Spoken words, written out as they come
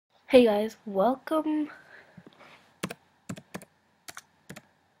Hey guys, welcome.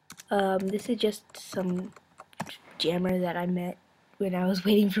 This is just some jammer that I met when I was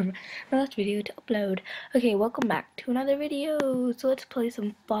waiting for my last video to upload. Okay, welcome back to another video. So let's play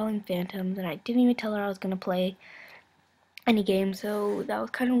some Falling Phantoms, and I didn't even tell her I was gonna play any game, so that was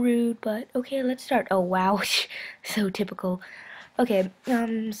kind of rude, but okay, let's start. Oh wow, so typical. Okay,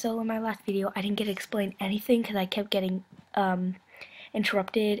 so in my last video, I didn't get to explain anything because I kept getting,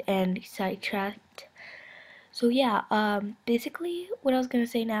 interrupted and sidetracked. So yeah, basically what I was gonna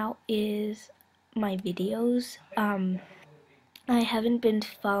say now is my videos. I haven't been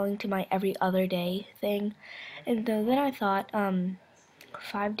following to my every other day thing, and so then I thought,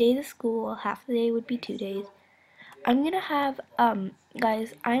 5 days of school, half the day would be 2 days. I'm gonna have,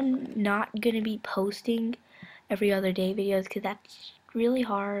 guys, I'm not gonna be posting every other day videos because that's really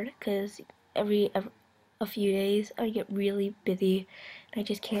hard. Because every a few days I get really busy and I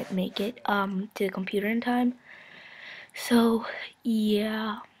just can't make it to the computer in time. So,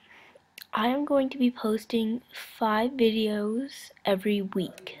 yeah, I am going to be posting 5 videos every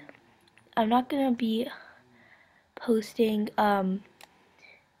week. I'm not going to be posting, I'm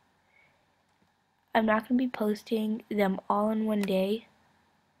not going to be posting them all in one day,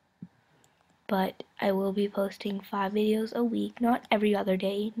 but I will be posting 5 videos a week, not every other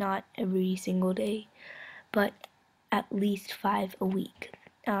day, not every single day, but at least 5 a week.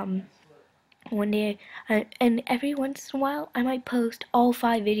 One day, and every once in a while, I might post all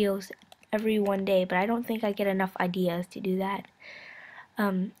 5 videos every one day, but I don't think I get enough ideas to do that.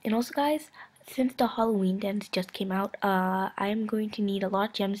 And also, guys, since the Halloween dens just came out, I'm going to need a lot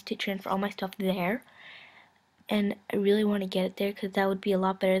of gems to transfer all my stuff there, and I really want to get it there because that would be a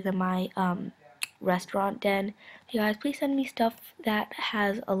lot better than my restaurant den. So guys, please send me stuff that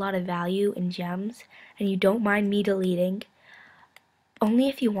has a lot of value in gems, and you don't mind me deleting. Only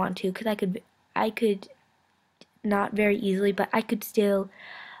if you want to, because I could not very easily, but I could still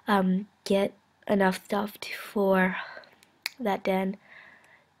get enough stuff for that den.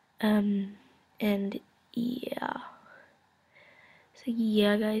 And yeah. So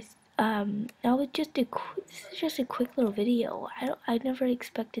yeah, guys. Now it's just this is just a quick little video. I never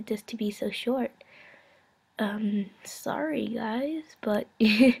expected this to be so short. Sorry guys, but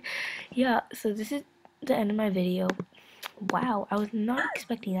yeah. So this is the end of my video. Wow, I was not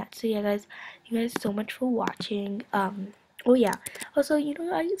expecting that. So yeah, guys, you guys so much for watching. Oh yeah. Also, you know,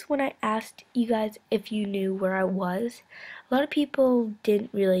 guys, when I asked you guys if you knew where I was, a lot of people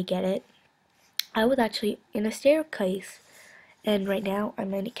didn't really get it. I was actually in a staircase, and right now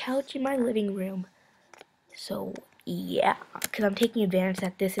I'm on a couch in my living room. So yeah, because I'm taking advantage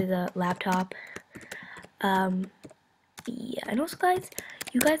that this is a laptop. Yeah, and also, guys,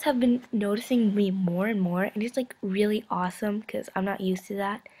 you guys have been noticing me more and more, and it's like really awesome because I'm not used to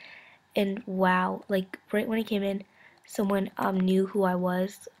that. And wow, like right when I came in, someone knew who I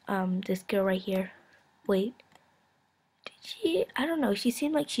was. This girl right here. Wait, did she? I don't know. She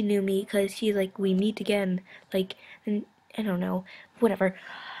seemed like she knew me because she's like, we meet again. Like, and I don't know, whatever.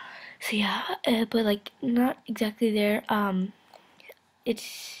 So yeah, but like not exactly there.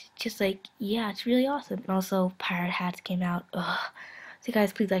 It's just like, yeah, it's really awesome. And also, pirate hats came out. Ugh. So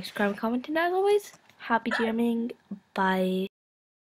guys, please like, subscribe, and comment, and as always, happy jamming. Bye.